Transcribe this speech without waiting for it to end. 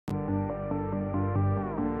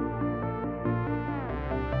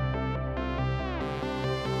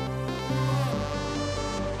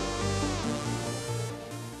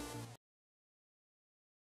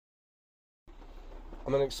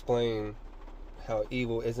I'm going to explain how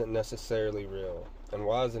evil isn't necessarily real and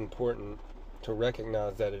why it's important to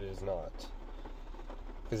recognize that it is not.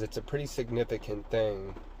 Because it's a pretty significant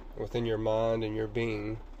thing within your mind and your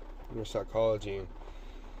being, your psychology,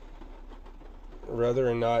 whether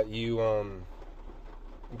or not you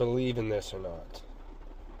believe in this or not.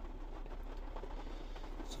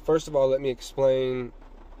 So first of all, let me explain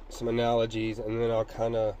some analogies, and then I'll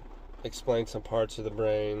kind of explain some parts of the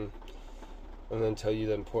brain, and then tell you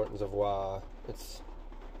the importance of why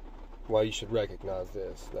you should recognize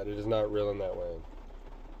this, that it is not real in that way.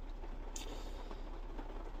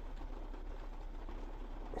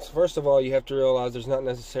 So first of all, you have to realize there's not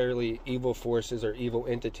necessarily evil forces or evil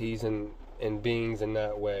entities and beings in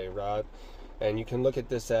that way, right? And you can look at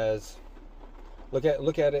this as look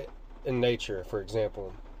at it in nature, for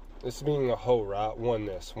example. This being a whole, right?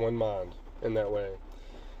 Oneness, one mind in that way.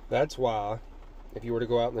 That's why if you were to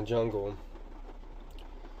go out in the jungle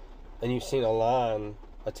and you've seen a lion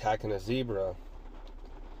attacking a zebra,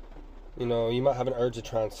 you know, you might have an urge to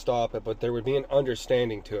try and stop it, but there would be an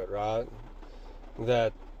understanding to it, right?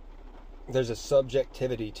 That there's a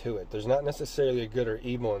subjectivity to it. There's not necessarily a good or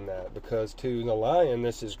evil in that, because to the lion,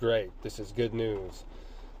 this is great. This is good news.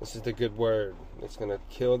 This is the good word. It's going to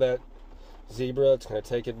kill that zebra, it's going to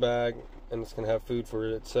take it back, and it's going to have food for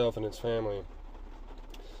itself and its family.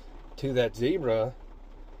 To that zebra,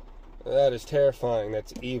 that is terrifying.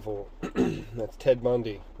 That's evil. That's Ted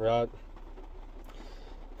Bundy, right?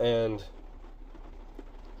 And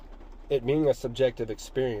it being a subjective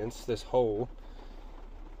experience, this whole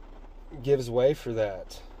gives way for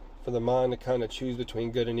that, for the mind to kind of choose between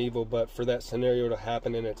good and evil, but for that scenario to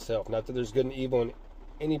happen in itself. Not that there's good and evil in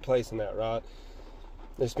any place in that, right?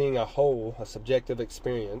 This being a whole, a subjective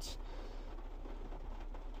experience,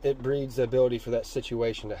 it breeds the ability for that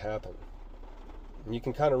situation to happen. And you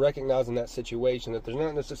can kind of recognize in that situation that there's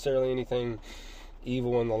not necessarily anything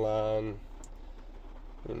evil in the line.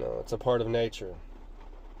 You know, it's a part of nature.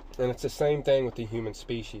 And it's the same thing with the human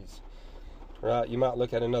species, right? You might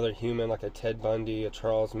look at another human like a Ted Bundy, a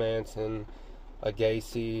Charles Manson, a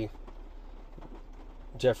Gacy,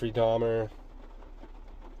 Jeffrey Dahmer,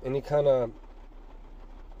 any kind of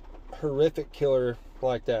horrific killer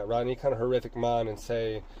like that, right? Any kind of horrific mind, and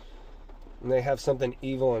say they have something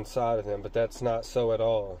evil inside of them, but that's not so at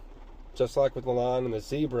all. Just like with the lion and the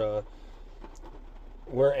zebra,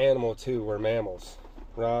 we're animal too. We're mammals,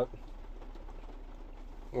 right?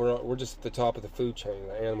 We're just at the top of the food chain,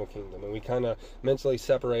 the animal kingdom, and we kind of mentally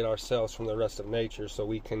separate ourselves from the rest of nature so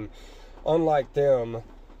we can, unlike them,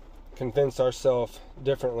 convince ourselves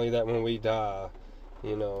differently that when we die,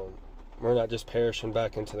 you know, we're not just perishing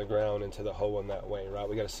back into the ground, into the hole in that way, right?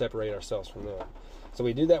 We got to separate ourselves from them. So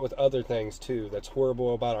we do that with other things too that's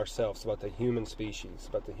horrible about ourselves, about the human species,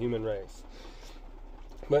 about the human race.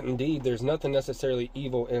 But indeed, there's nothing necessarily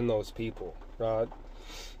evil in those people, right?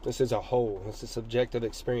 This is a whole. It's a subjective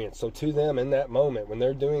experience. So to them, in that moment, when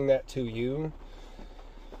they're doing that to you,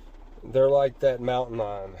 they're like that mountain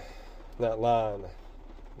lion,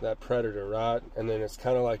 that predator, right? And then it's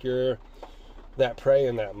kind of like you're that prey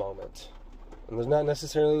in that moment. And there's not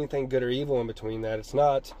necessarily anything good or evil in between that. It's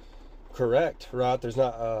not correct, right? There's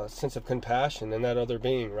not a sense of compassion in that other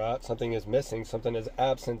being, right? Something is missing. Something is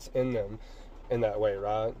absence in them in that way,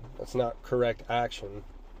 right? That's not correct action.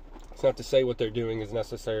 It's not to say what they're doing is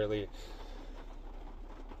necessarily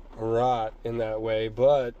right in that way,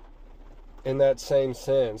 but in that same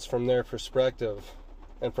sense, from their perspective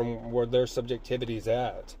and from where their subjectivity is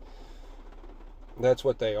at, that's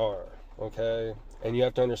what they are, okay? And you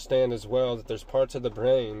have to understand as well that there's parts of the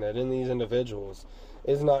brain that in these individuals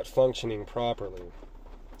is not functioning properly.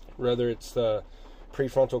 Whether it's the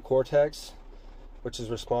prefrontal cortex, which is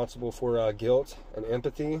responsible for guilt and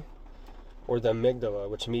empathy, or the amygdala,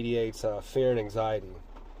 which mediates fear and anxiety.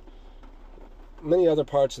 Many other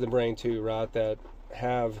parts of the brain too, right, that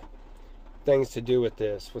have things to do with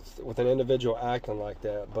this, with an individual acting like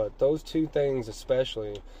that. But those two things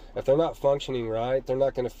especially, if they're not functioning right, they're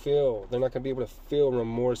not going to be able to feel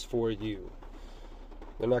remorse for you.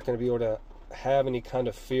 They're not going to be able to have any kind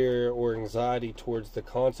of fear or anxiety towards the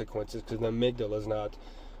consequences because the amygdala is not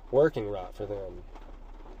working right for them.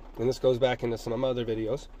 And this goes back into some of my other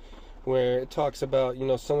videos where it talks about, you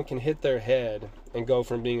know, someone can hit their head and go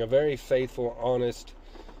from being a very faithful, honest,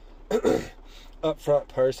 upfront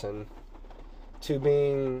person to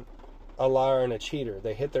being a liar and a cheater.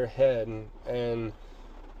 They hit their head and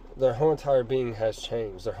their whole entire being has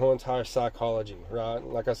changed. Their whole entire psychology, right?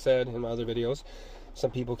 Like I said in my other videos, some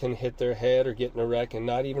people can hit their head or get in a wreck and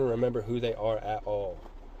not even remember who they are at all.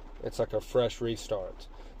 It's like a fresh restart.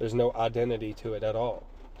 There's no identity to it at all.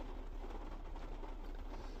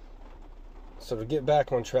 So to get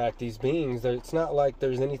back on track, these beings, it's not like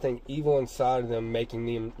there's anything evil inside of them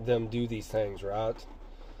making them do these things, right?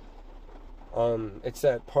 It's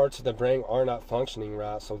that parts of the brain are not functioning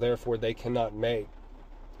right, so therefore they cannot make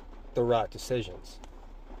the right decisions.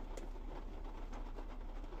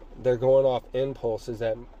 They're going off impulses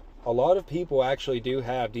that a lot of people actually do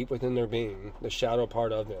have deep within their being, the shadow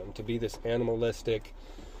part of them, to be this animalistic,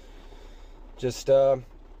 just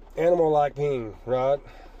animal-like being, right?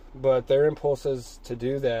 But their impulses to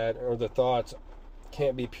do that, or the thoughts,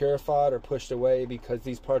 can't be purified or pushed away because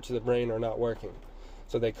these parts of the brain are not working.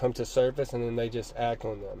 So they come to surface and then they just act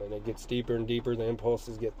on them, and it gets deeper and deeper, the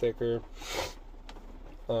impulses get thicker.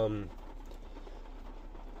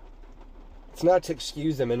 It's not to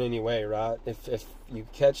excuse them in any way, right? If you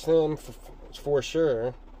catch them, for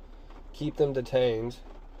sure, keep them detained,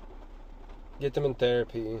 get them in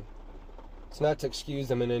therapy. It's not to excuse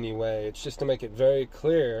them in any way. It's just to make it very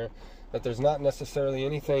clear that there's not necessarily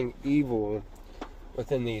anything evil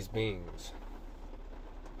within these beings.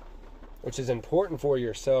 Which is important for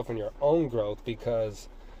yourself and your own growth, because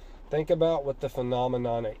think about what the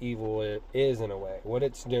phenomenon of evil is in a way. What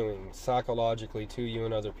it's doing psychologically to you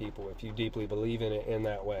and other people if you deeply believe in it in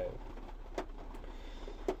that way.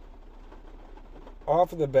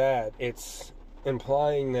 Off of the bat, it's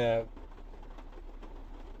implying that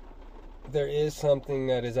there is something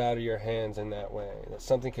that is out of your hands in that way. That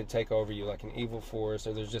something could take over you, like an evil force,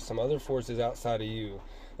 or there's just some other forces outside of you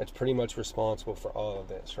that's pretty much responsible for all of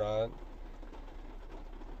this, right?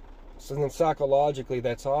 So then psychologically,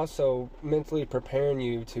 that's also mentally preparing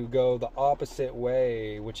you to go the opposite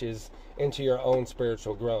way, which is into your own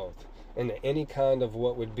spiritual growth, into any kind of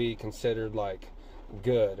what would be considered like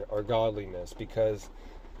good or godliness, because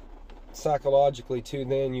psychologically too,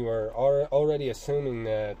 then you are already assuming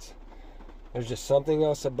that there's just something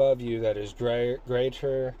else above you that is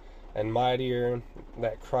greater and mightier,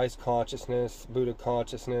 that Christ consciousness, Buddha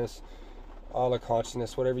consciousness, Allah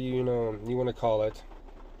consciousness, whatever you want to call it.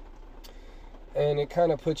 And it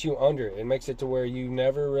kind of puts you under it. It makes it to where you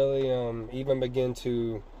never really even begin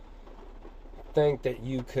to think that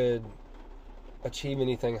you could achieve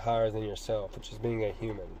anything higher than yourself, which is being a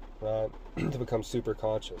human, right? To become super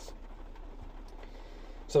conscious.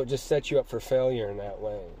 So it just sets you up for failure in that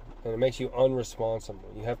way. And it makes you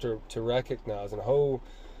unresponsible. You have to recognize, and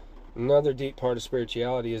another deep part of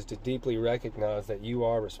spirituality is to deeply recognize that you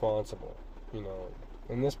are responsible.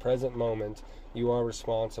 In this present moment, you are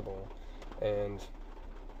responsible. And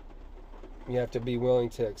you have to be willing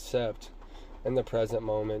to accept in the present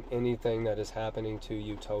moment anything that is happening to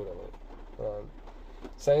you totally.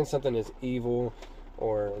 Saying something is evil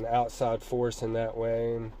or an outside force in that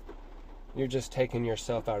way, you're just taking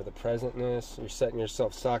yourself out of the presentness. You're setting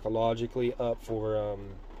yourself psychologically up for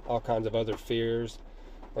all kinds of other fears,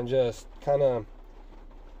 and just kind of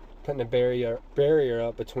putting a barrier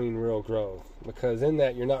up between real growth. Because in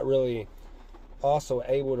that, you're not really also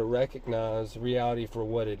able to recognize reality for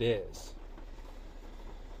what it is.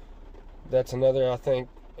 That's another, I think,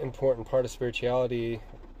 important part of spirituality,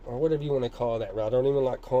 or whatever you want to call that, right? I don't even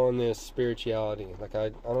like calling this spirituality. Like I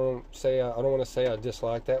don't want to say I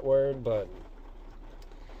dislike that word, but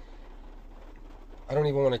I don't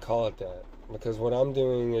even want to call it that, because what I'm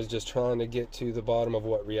doing is just trying to get to the bottom of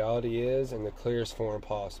what reality is in the clearest form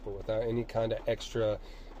possible, without any kind of extra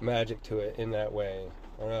magic to it in that way.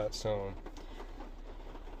 All right, so,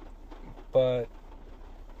 but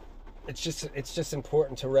it's just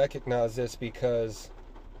important to recognize this, because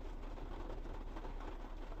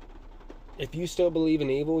if you still believe in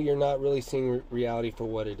evil, you're not really seeing reality for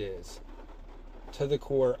what it is. To the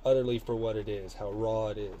core, utterly for what it is, how raw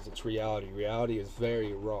it is. It's reality. Reality is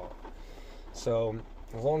very raw. So,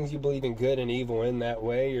 as long as you believe in good and evil in that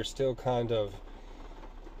way, you're still kind of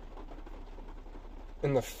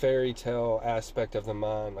in the fairy tale aspect of the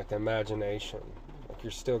mind, like the imagination. Like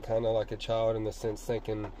you're still kind of like a child in the sense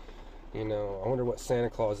thinking, I wonder what Santa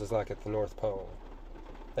Claus is like at the North Pole.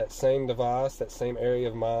 That same device, that same area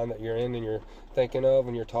of mind that you're in and you're thinking of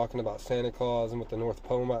when you're talking about Santa Claus and what the North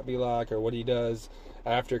Pole might be like, or what he does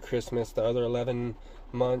after Christmas, the other 11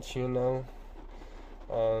 months,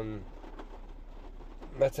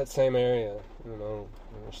 that's that same area, You're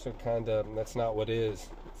still kind of, that's not what is.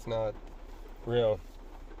 It's not real.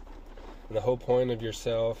 And the whole point of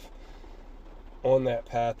yourself on that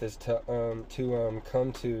path is to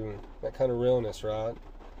come to that kind of realness, right?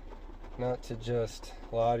 Not to just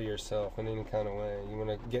lie to yourself in any kind of way. You want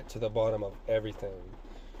to get to the bottom of everything.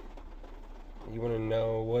 You want to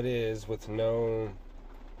know what is with no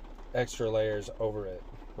extra layers over it,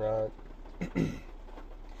 right?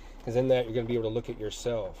 Because in that, you're going to be able to look at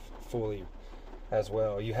yourself fully as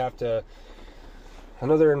well. You have to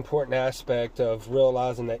Another important aspect of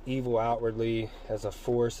realizing that evil outwardly as a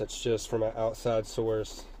force that's just from an outside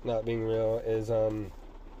source, not being real, is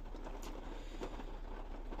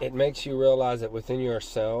it makes you realize that within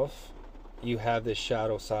yourself you have this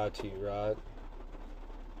shadow side to you, right?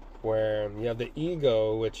 Where you have the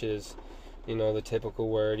ego, which is, the typical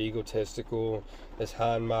word, egotistical, this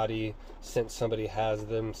high and mighty sense somebody has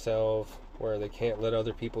themselves, where they can't let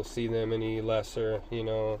other people see them any lesser,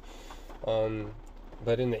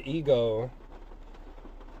 but in the ego,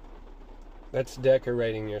 that's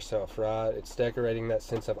decorating yourself, right? It's decorating that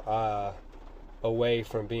sense of I away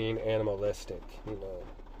from being animalistic,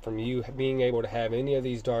 from you being able to have any of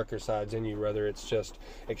these darker sides in you, whether it's just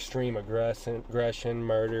extreme aggression,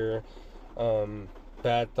 murder,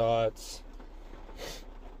 bad thoughts.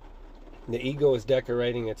 The ego is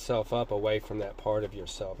decorating itself up away from that part of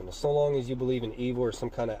yourself. And so long as you believe in evil or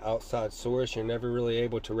some kind of outside source, you're never really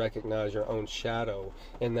able to recognize your own shadow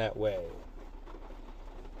in that way.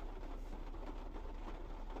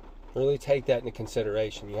 Really take that into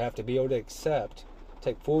consideration. You have to be able to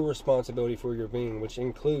take full responsibility for your being, which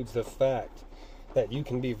includes the fact that you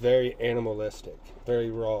can be very animalistic,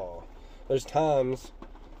 very raw. There's times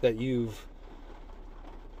that you've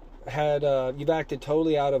acted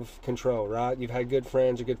totally out of control, right? You've had good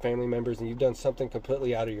friends or good family members and you've done something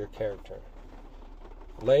completely out of your character.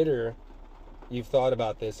 Later, you've thought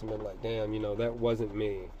about this and been like, damn, that wasn't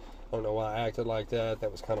me. I don't know why I acted like that.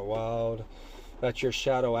 That was kind of wild. That's your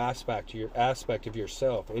shadow aspect of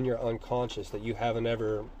yourself in your unconscious that you haven't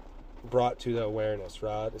ever brought to the awareness,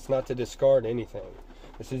 right? It's not to discard anything.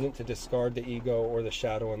 This isn't to discard the ego or the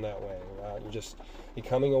shadow in that way, right? You're just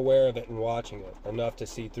becoming aware of it and watching it enough to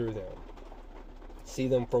see through them. See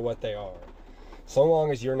them for what they are. So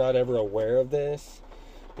long as you're not ever aware of this,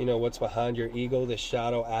 what's behind your ego, this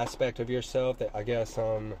shadow aspect of yourself that I guess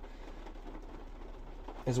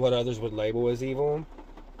is what others would label as evil,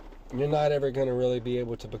 you're not ever going to really be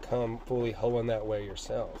able to become fully whole in that way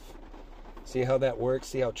yourself. See how that works?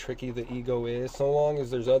 See how tricky the ego is? So long as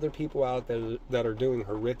there's other people out there that are doing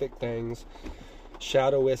horrific things,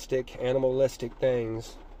 shadowistic, animalistic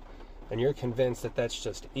things, and you're convinced that that's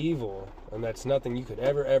just evil, and that's nothing you could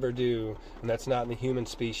ever do, and that's not in the human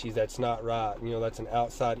species, that's not right, that's an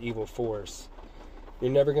outside evil force,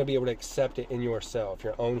 you're never going to be able to accept it in yourself,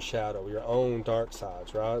 your own shadow, your own dark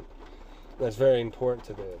sides, right? That's very important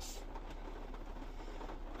to this.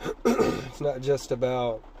 It's not just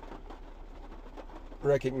about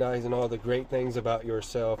recognizing all the great things about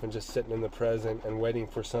yourself and just sitting in the present and waiting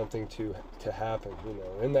for something to happen.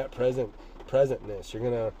 In that presentness,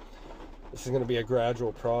 this is going to be a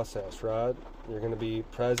gradual process, right? You're going to be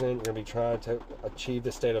present, you're going to be trying to achieve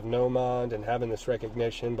the state of no mind and having this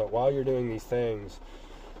recognition, but while you're doing these things,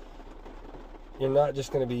 you're not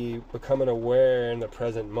just going to be becoming aware in the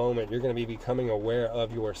present moment, you're going to be becoming aware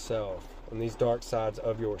of yourself and these dark sides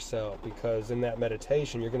of yourself, because in that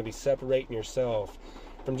meditation, you're going to be separating yourself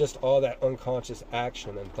from just all that unconscious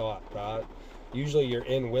action and thought, right? Usually you're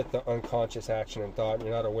in with the unconscious action and thought, and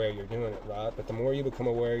you're not aware you're doing it, right? But the more you become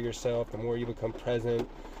aware of yourself, the more you become present,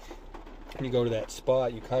 and you go to that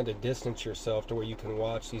spot, you kind of distance yourself to where you can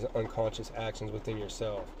watch these unconscious actions within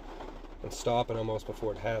yourself and stop it almost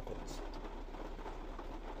before it happens.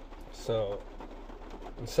 So,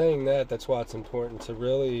 in saying that, that's why it's important to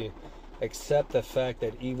really accept the fact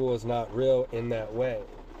that evil is not real in that way.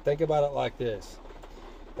 Think about it like this.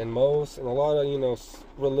 In a lot of,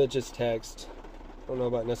 religious texts, I don't know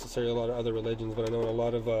about necessarily a lot of other religions, but I know in a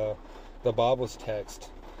lot of the Bible's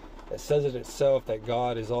text, it says it itself that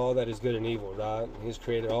God is all that is good and evil, right? He's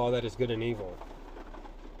created all that is good and evil.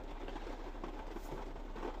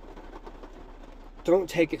 Don't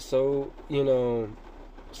take it so,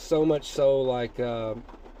 so much so like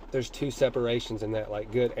there's two separations in that,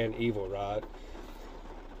 like good and evil, right?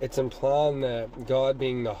 It's implying that God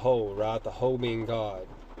being the whole, right? The whole being God,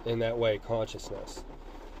 in that way, consciousness.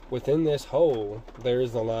 Within this whole, there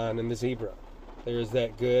is the line and the zebra. There is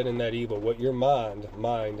that good and that evil, what your mind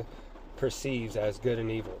perceives as good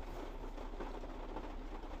and evil.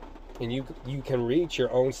 And you can reach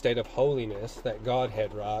your own state of holiness, that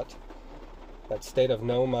Godhead, right? That state of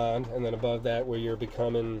no mind, and then above that where you're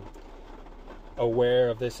becoming aware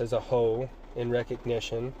of this as a whole in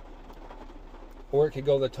recognition. Or it could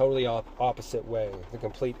go the totally opposite way, the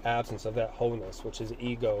complete absence of that wholeness, which is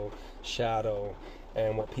ego, shadow,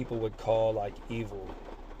 and what people would call like evil.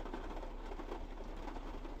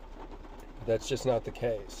 That's just not the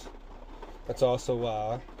case. That's also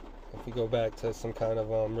why, if you go back to some kind of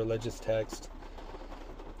religious text,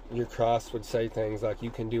 your cross would say things like, you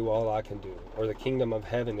can do all I can do, or the kingdom of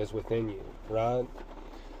heaven is within you, right?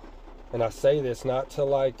 And I say this not to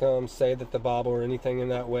like say that the Bible or anything in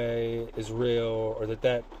that way is real, or that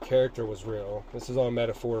that character was real. This is all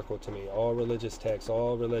metaphorical to me. All religious texts,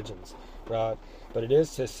 all religions, right? But it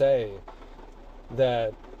is to say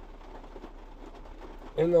that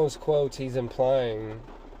in those quotes he's implying,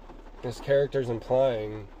 his character's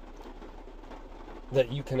implying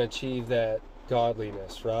that you can achieve that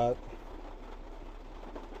godliness, right?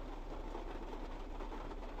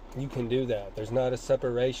 You can do that. There's not a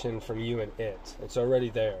separation from you and it. It's already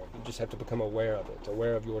there. You just have to become aware of it,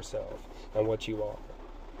 aware of yourself and what you are.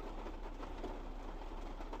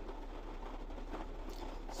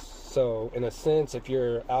 So, in a sense, if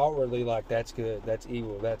you're outwardly like, that's good, that's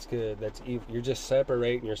evil, that's good, that's evil, you're just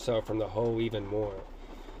separating yourself from the whole even more.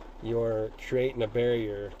 You're creating a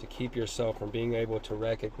barrier to keep yourself from being able to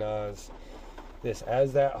recognize this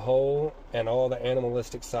as that whole, and all the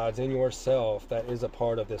animalistic sides in yourself that is a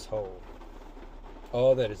part of this whole.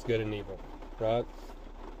 All that is good and evil, right?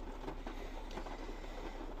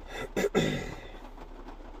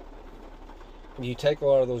 You take a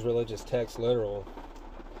lot of those religious texts literal,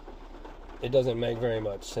 it doesn't make very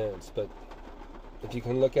much sense. But if you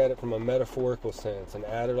can look at it from a metaphorical sense and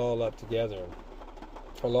add it all up together,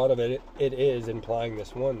 a lot of it is implying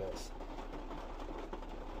this oneness.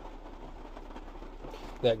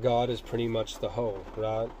 That God is pretty much the whole,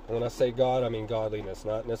 right? And when I say God, I mean godliness,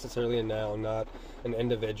 not necessarily a noun, not an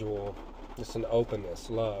individual, just an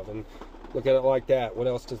openness, love. And look at it like that. What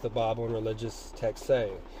else does the Bible and religious text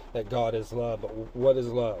say? That God is love. But what is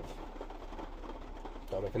love?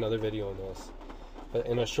 I'll make another video on this. But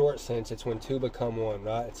in a short sense, it's when two become one,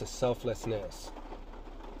 right? It's a selflessness.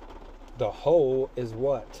 The whole is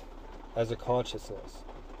what? As a consciousness.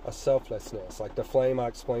 A selflessness, like the flame I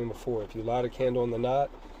explained before. If you light a candle in the night,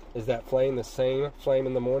 is that flame the same flame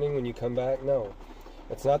in the morning when you come back? No.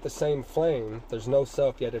 It's not the same flame. There's no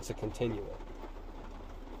self yet. It's a continuum.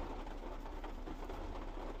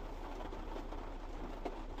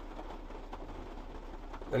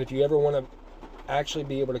 And if you ever want to actually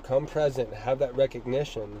be able to come present and have that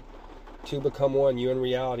recognition to become one, you in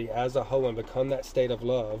reality as a whole, and become that state of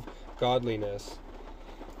love, godliness,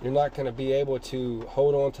 you're not going to be able to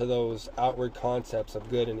hold on to those outward concepts of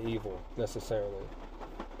good and evil necessarily.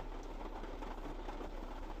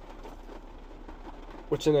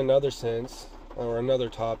 Which in another sense, or another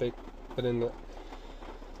topic, but in the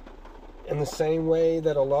same way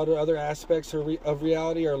that a lot of other aspects of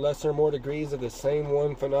reality are lesser and more degrees of the same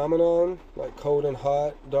one phenomenon, like cold and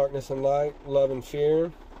hot, darkness and light, love and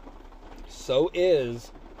fear, so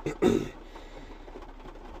is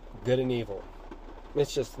good and evil.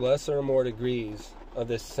 It's just lesser or more degrees of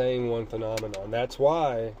this same one phenomenon. That's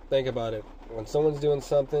why, think about it, when someone's doing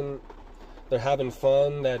something, they're having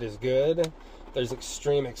fun that is good, there's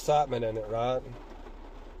extreme excitement in it, right?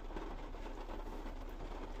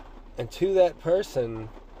 And to that person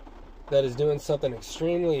that is doing something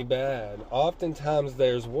extremely bad, oftentimes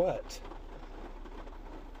there's what?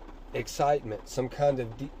 Excitement, some kind of,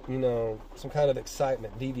 some kind of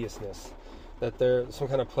excitement, deviousness, that there's some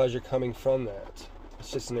kind of pleasure coming from that. It's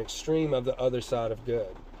just an extreme of the other side of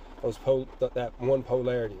good. That one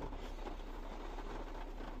polarity.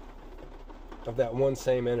 Of that one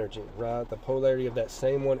same energy, right? The polarity of that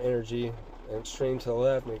same one energy, an extreme to the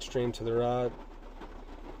left, an extreme to the right.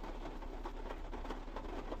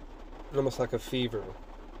 Almost like a fever.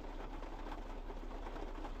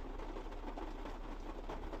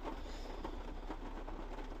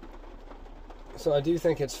 So I do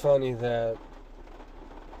think it's funny that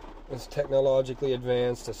as technologically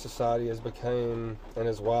advanced as society has become, and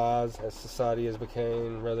as wise as society has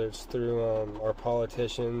become, whether it's through our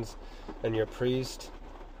politicians and your priest,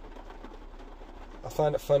 I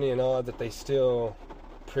find it funny and odd that they still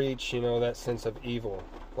preach, that sense of evil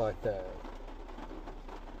like that.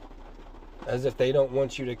 As if they don't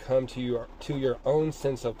want you to come to your own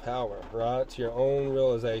sense of power, right? To your own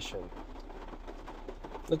realization.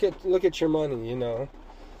 Look at your money,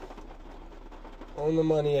 On the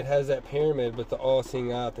money, it has that pyramid with the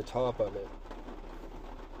all-seeing eye at the top of it.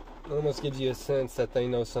 It almost gives you a sense that they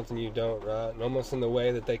know something you don't, right? And almost in the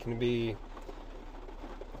way that they can be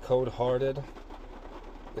cold-hearted.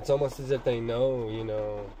 It's almost as if they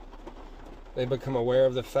know, they become aware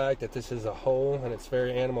of the fact that this is a whole and it's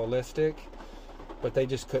very animalistic, but they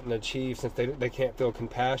just couldn't achieve, since they can't feel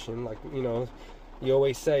compassion. Like, you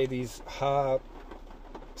always say these high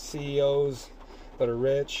CEOs that are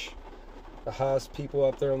rich, the highest people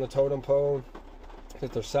up there on the totem pole,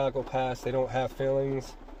 that they're psychopaths, they don't have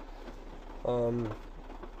feelings.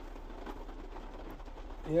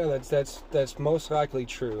 Yeah, that's most likely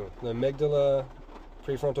true. The amygdala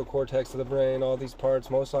prefrontal cortex of the brain, all these parts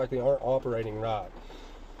most likely aren't operating right.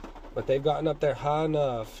 But they've gotten up there high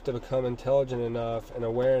enough to become intelligent enough and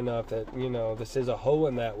aware enough that, you know, this is a whole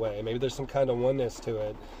in that way. Maybe there's some kind of oneness to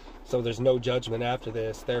it. So there's no judgment after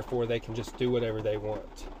this. Therefore, they can just do whatever they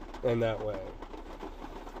want in that way.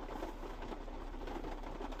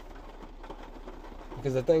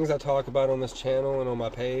 Because the things I talk about on this channel and on my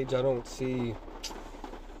page, I don't see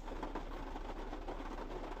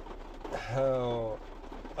how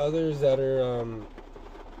others that are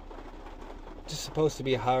just supposed to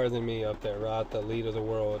be higher than me up there, right, the lead of the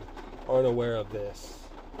world, aren't aware of this.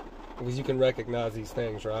 Because you can recognize these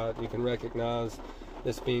things, right? You can recognize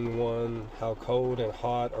this being one, how cold and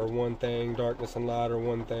hot are one thing, darkness and light are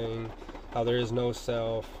one thing, how there is no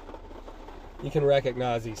self. You can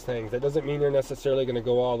recognize these things. That doesn't mean you're necessarily going to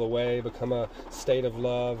go all the way, become a state of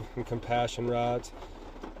love and compassion, right?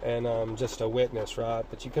 And just a witness, right?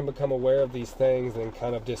 But you can become aware of these things and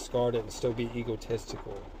kind of discard it and still be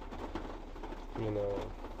egotistical. You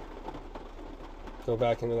know, go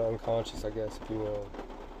back into the unconscious, I guess, if you will.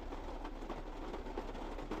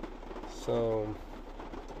 So,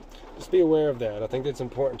 just be aware of that. I think it's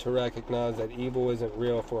important to recognize that evil isn't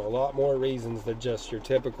real for a lot more reasons than just your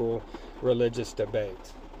typical religious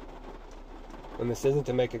debate. And this isn't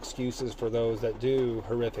to make excuses for those that do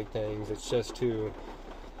horrific things. It's just to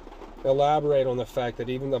elaborate on the fact that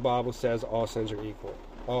even the Bible says all sins are equal.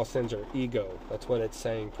 All sins are ego. That's what it's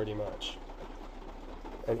saying pretty much.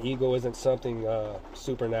 And ego isn't something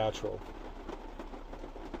supernatural.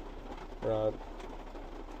 Right?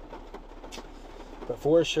 But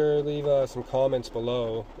for sure, leave some comments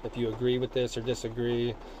below if you agree with this or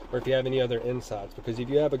disagree, or if you have any other insights. Because if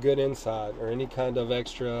you have a good insight or any kind of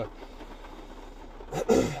extra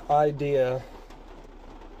idea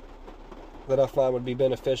that I find would be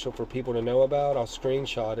beneficial for people to know about, I'll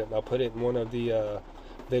screenshot it and I'll put it in one of the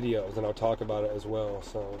videos, and I'll talk about it as well.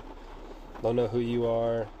 So they'll know who you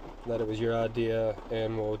are, that it was your idea,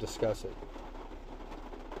 and we'll discuss it.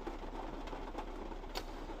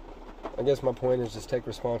 I guess my point is just take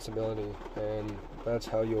responsibility, and that's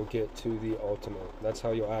how you'll get to the ultimate. That's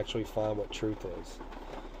how you'll actually find what truth is.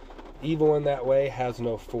 Evil in that way has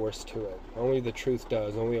no force to it. Only the truth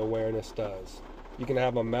does. Only awareness does. You can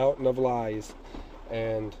have a mountain of lies,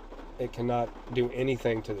 and it cannot do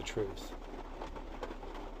anything to the truth.